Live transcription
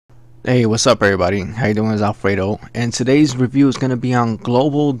Hey, what's up, everybody? How you doing? It's Alfredo, and today's review is going to be on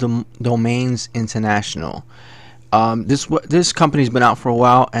Global Domains International. This company's been out for a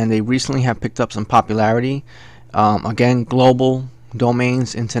while, and they recently have picked up some popularity. Again, Global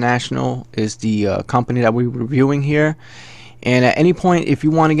Domains International is the company that we're reviewing here. And at any point, if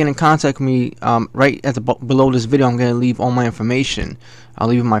you want to get in contact with me, right at the below this video, I'm going to leave all my information. I'll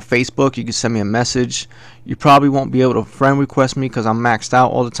leave my Facebook. You can send me a message. You probably won't be able to friend request me because I'm maxed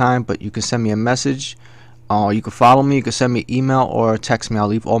out all the time, but you can send me a message. You can follow me. You can send me an email or text me. I'll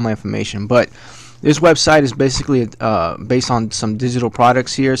leave all my information. But this website is basically based on some digital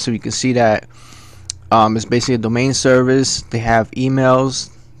products here, so you can see that it's basically a domain service. They have emails,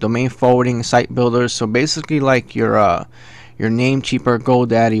 domain forwarding, site builders. So basically, like your Namecheaper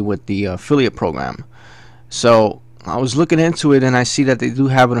GoDaddy with the affiliate program. So I was looking into it and I see that they do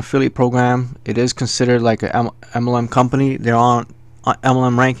have an affiliate program. It is considered like a MLM company. They're on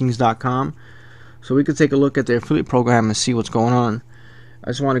MLMrankings.com. So we could take a look at their affiliate program and see what's going on.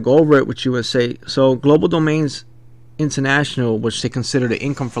 I just want to go over it with you and say, so Global Domains International, which they consider the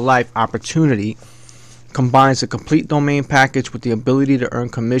income for life opportunity, combines a complete domain package with the ability to earn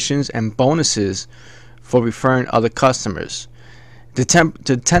commissions and bonuses for referring other customers. The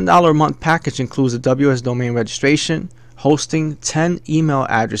 $10 a month package includes a WS domain registration, hosting, 10 email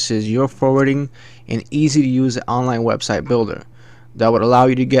addresses you're forwarding, an easy to use online website builder that would allow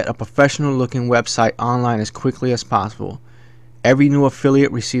you to get a professional looking website online as quickly as possible. Every new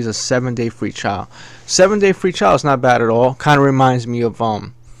affiliate receives a 7-day free trial. 7-day free trial is not bad at all. Kind of reminds me of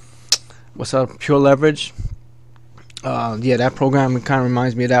what's up, Pure Leverage. Yeah, that program kind of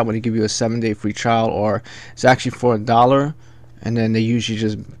reminds me of that, when they give you a 7-day free trial, or it's actually for $1, and then they usually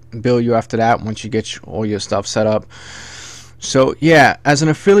just bill you after that once you get all your stuff set up. So yeah, as an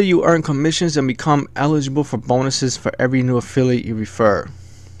affiliate, you earn commissions and become eligible for bonuses for every new affiliate you refer.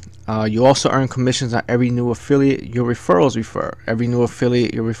 You also earn commissions on every new affiliate your referrals refer. Every new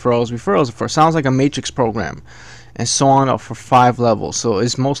affiliate your referrals refer. Sounds like a matrix program, and so on up for 5 levels. So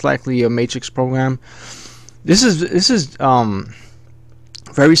it's most likely a matrix program. This is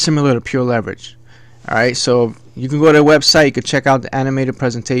very similar to Pure Leverage. All right, so you can go to their website. You can check out the animated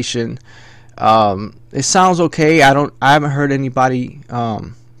presentation. It sounds okay. I haven't heard anybody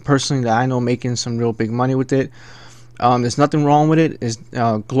personally that I know making some real big money with it. There's nothing wrong with it. It's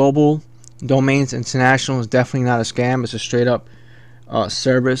Global Domains International is definitely not a scam. It's a straight up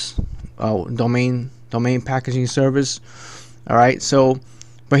service, domain packaging service. All right, so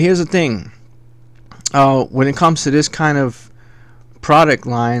but here's the thing. When it comes to this kind of product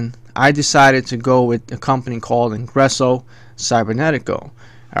line, I decided to go with a company called Ingresso Cybernetico. All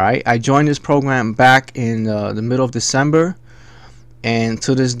right, I joined this program back in the middle of December, and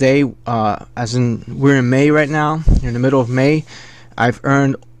to this day, as in we're in May right now, in the middle of May, I've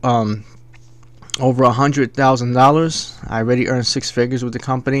earned over $100,000. I already earned 6 figures with the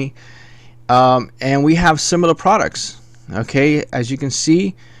company, and we have similar products. Okay, as you can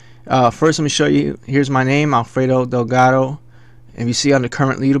see. First, let me show you. Here's my name, Alfredo Delgado. And you see on the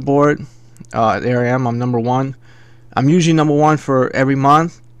current leaderboard, there I am. I'm number 1. I'm usually number 1 for every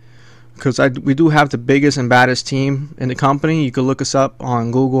month because we do have the biggest and baddest team in the company. You can look us up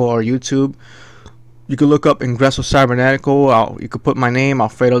on Google or YouTube. You can look up Ingresso Cybernetico. You could put my name,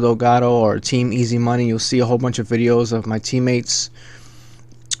 Alfredo Delgado, or Team Easy Money. You'll see a whole bunch of videos of my teammates.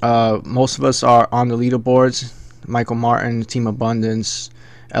 Most of us are on the leaderboards. Michael Martin, Team Abundance,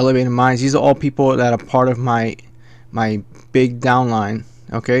 Elevated Minds. These are all people that are part of my big downline.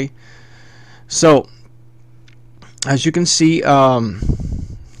 Okay, so as you can see,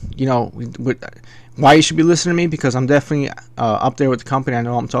 you know, why you should be listening to me, because I'm definitely up there with the company. I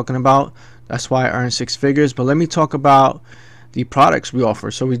know what I'm talking about. That's why I earn 6 figures. But let me talk about the products we offer.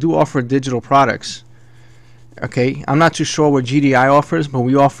 So we do offer digital products. Okay, I'm not too sure what GDI offers, but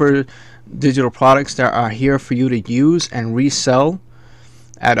we offer digital products that are here for you to use and resell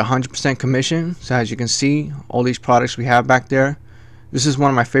at 100% commission. So as you can see, all these products we have back there. This is one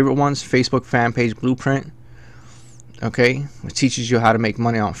of my favorite ones, Facebook fan page blueprint. Okay, it teaches you how to make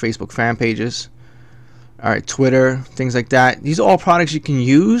money on Facebook fan pages. All right, Twitter, things like that. These are all products you can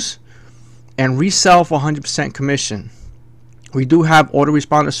use and resell for 100% commission. We do have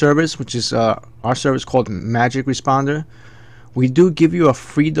autoresponder service, which is our service called Magic Responder. We do give you a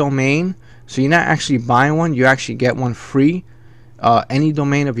free domain, so you're not actually buying one, you actually get one free. Any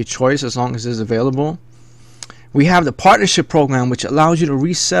domain of your choice, as long as it's available. We have the partnership program, which allows you to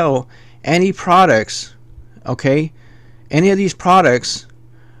resell any products, okay, any of these products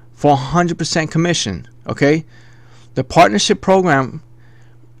for 100% commission. Okay, the partnership program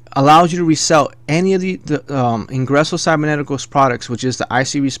allows you to resell any of the Ingresso Cyberneticos products, which is the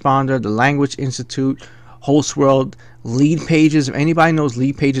IC Responder, the Language Institute, Host World, Lead Pages. If anybody knows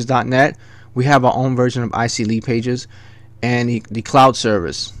leadpages.net, we have our own version of IC Lead Pages, and the cloud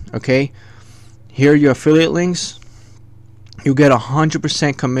service. Okay, here are your affiliate links. You get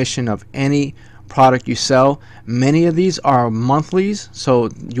 100% commission of any product you sell. Many of these are monthlies, so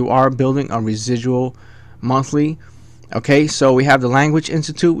you are building a residual monthly. Okay, so we have the Language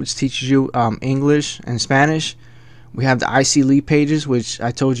Institute, which teaches you English and Spanish. We have the IC Lead Pages, which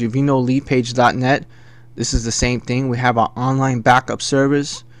I told you, if you know leadpage.net, this is the same thing. We have our online backup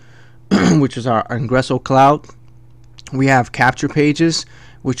service, which is our Ingresso Cloud. We have capture pages,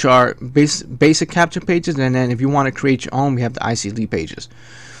 which are basic capture pages, and then if you want to create your own, we have the IC Lead Pages.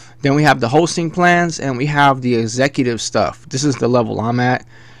 Then we have the hosting plans, and we have the executive stuff. This is the level I'm at,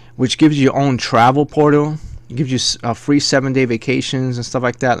 which gives you your own travel portal. It gives you free 7-day vacations and stuff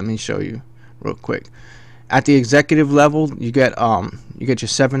like that. Let me show you real quick. At the executive level, you get your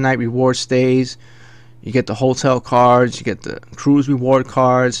 7-night reward stays. You get the hotel cards. You get the cruise reward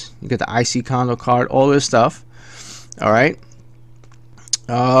cards. You get the IC condo card. All this stuff. All right.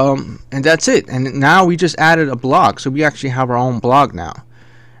 And that's it. And now we just added a blog, so we actually have our own blog now.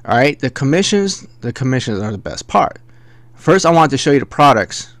 All right. The commissions are the best part. First, I wanted to show you the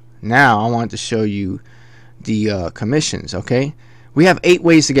products. Now I wanted to show you the commissions. Okay, we have 8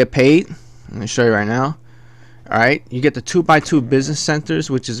 ways to get paid. I'm going to show you right now. All right, you get the 2x2 business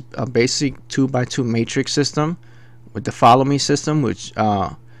centers, which is a basic 2x2 matrix system with the follow me system, which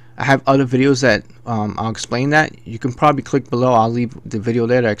I have other videos that I'll explain that. You can probably click below. I'll leave the video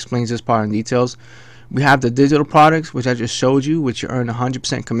there that explains this part in details. We have the digital products, which I just showed you, which you earn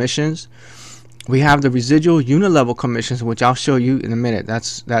 100% commissions. We have the residual unilevel commissions, which I'll show you in a minute.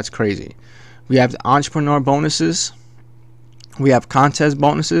 That's crazy. We have the entrepreneur bonuses. We have contest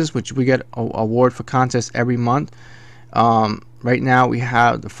bonuses, which we get an award for contests every month. Right now we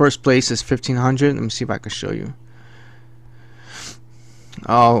have the first place is 1,500. Let me see if I can show you.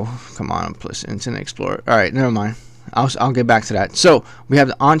 Oh, come on, plus Internet Explorer. All right, never mind. I'll get back to that. So we have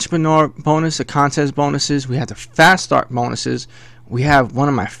the entrepreneur bonus, the contest bonuses. We have the fast start bonuses. We have one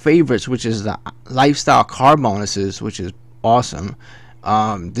of my favorites, which is the lifestyle car bonuses, which is awesome.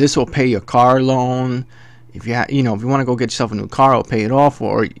 This will pay your car loan. If you if you want to go get yourself a new car, it'll pay it off,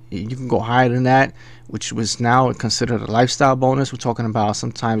 or you can go higher than that, which was now considered a lifestyle bonus. We're talking about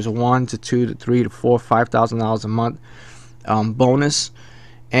sometimes $1,000 to $2,000 to $3,000 to $4,000, $5,000 a month bonus.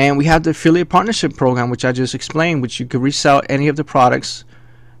 And we have the affiliate partnership program, which I just explained, which you could resell any of the products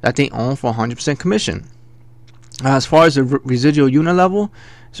that they own for 100% commission. As far as the residual unit level,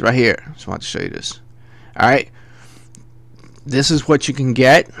 it's right here. Just want to show you this. All right. This is what you can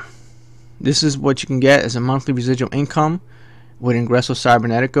get. This is what you can get as a monthly residual income with Ingresso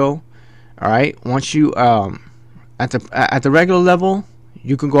Cybernetico. All right. Once you at the regular level,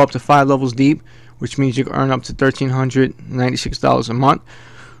 you can go up to 5 levels deep, which means you can earn up to $1,396 a month.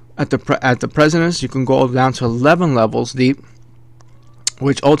 At the presidents, you can go down to 11 levels deep,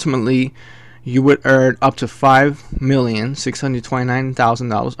 which ultimately you would earn up to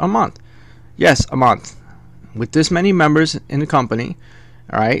 $5,629,000 a month. Yes, a month. With this many members in the company,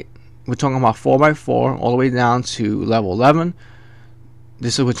 all right, we're talking about 4x4 all the way down to level 11.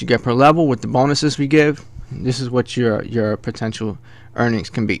 This is what you get per level with the bonuses we give. This is what your potential earnings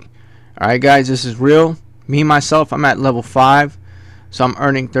can be. All right, guys, this is real. Me myself, I'm at level 5, so I'm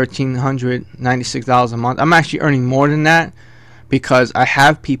earning $1,396 a month. I'm actually earning more than that because I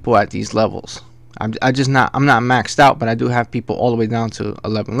have people at these levels. I'm not maxed out, but I do have people all the way down to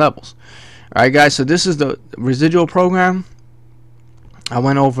 11 levels. All right, guys, so this is the residual program. I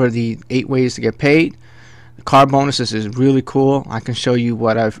went over the 8 ways to get paid. The car bonuses is really cool. I can show you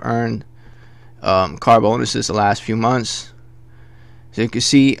what I've earned car bonuses the last few months. So you can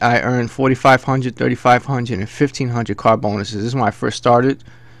see I earned 4,500, 3,500, and 1,500 car bonuses. This is when I first started.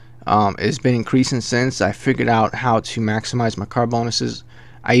 It's been increasing since. I figured out how to maximize my car bonuses.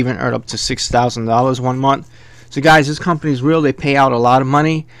 I even earned up to $6,000 one month. So guys, this company is real. They pay out a lot of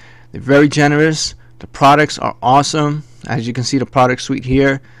money. They're very generous. The products are awesome. As you can see, the product suite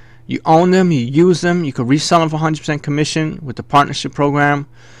here. You own them, you use them, you can resell them for 100% commission with the partnership program.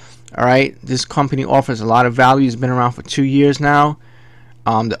 All right, this company offers a lot of value. It's been around for 2 years now.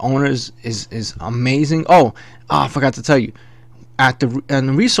 The owner is amazing. Oh, I forgot to tell you. At the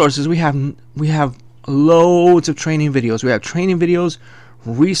resources, we have loads of training videos. We have training videos,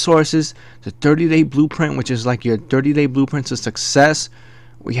 resources, the 30-day blueprint, which is like your 30-day blueprint to success.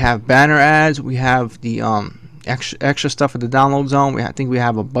 We have banner ads. We have the extra stuff at the download zone. I think we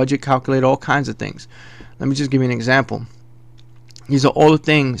have a budget calculator, all kinds of things. Let me just give you an example. These are all the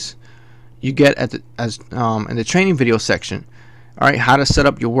things you get at the in the training video section. All right, how to set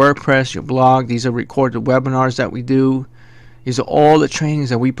up your WordPress, your blog. These are recorded webinars that we do. These are all the trainings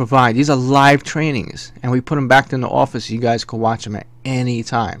that we provide. These are live trainings, and we put them back in the office so you guys can watch them at any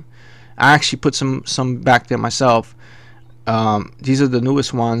time. I actually put some back there myself. These are the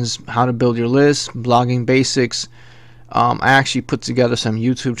newest ones: how to build your list, blogging basics. I actually put together some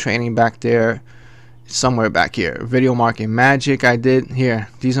YouTube training back there, somewhere back here. Video marketing magic I did here.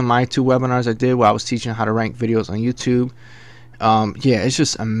 These are my 2 webinars I did where I was teaching how to rank videos on YouTube. Yeah, it's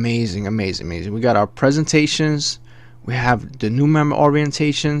just amazing, amazing, amazing. We got our presentations. We have the new member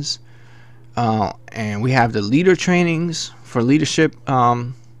orientations, and we have the leader trainings for leadership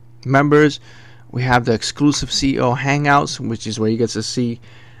members. We have the exclusive CEO hangouts, which is where you get to see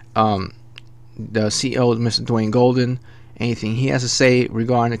the CEO, Mr. Dwayne Golden, anything he has to say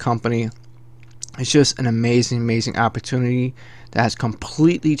regarding the company. It's just an amazing, amazing opportunity that has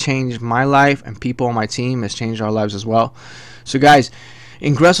completely changed my life, and people on my team has changed our lives as well. So guys,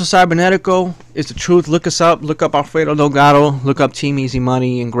 Ingresso Cybernetico is the truth. Look us up. Look up Alfredo Delgado. Look up Team Easy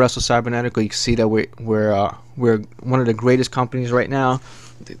Money, Ingresso Cybernetico. You can see that we're one of the greatest companies right now.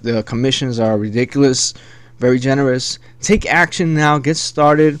 The commissions are ridiculous, very generous. Take action now. Get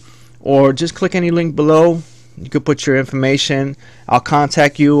started, or just click any link below. You could put your information. I'll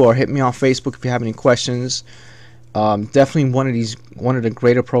contact you, or hit me on Facebook if you have any questions. Definitely one of the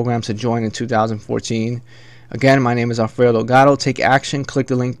greater programs to join in 2014. Again, my name is Alfredo Delgado. Take action. Click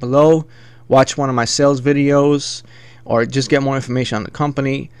the link below. Watch one of my sales videos, or just get more information on the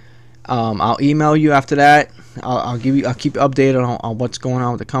company. I'll email you after that. I'll keep you updated on what's going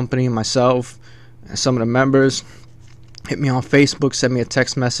on with the company, myself, and some of the members. Hit me on Facebook. Send me a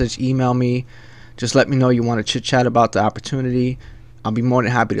text message. Email me. Just let me know you want to chit chat about the opportunity. I'll be more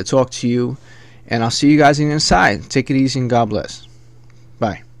than happy to talk to you. And I'll see you guys inside. Take it easy and God bless.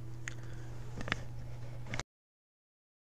 Bye.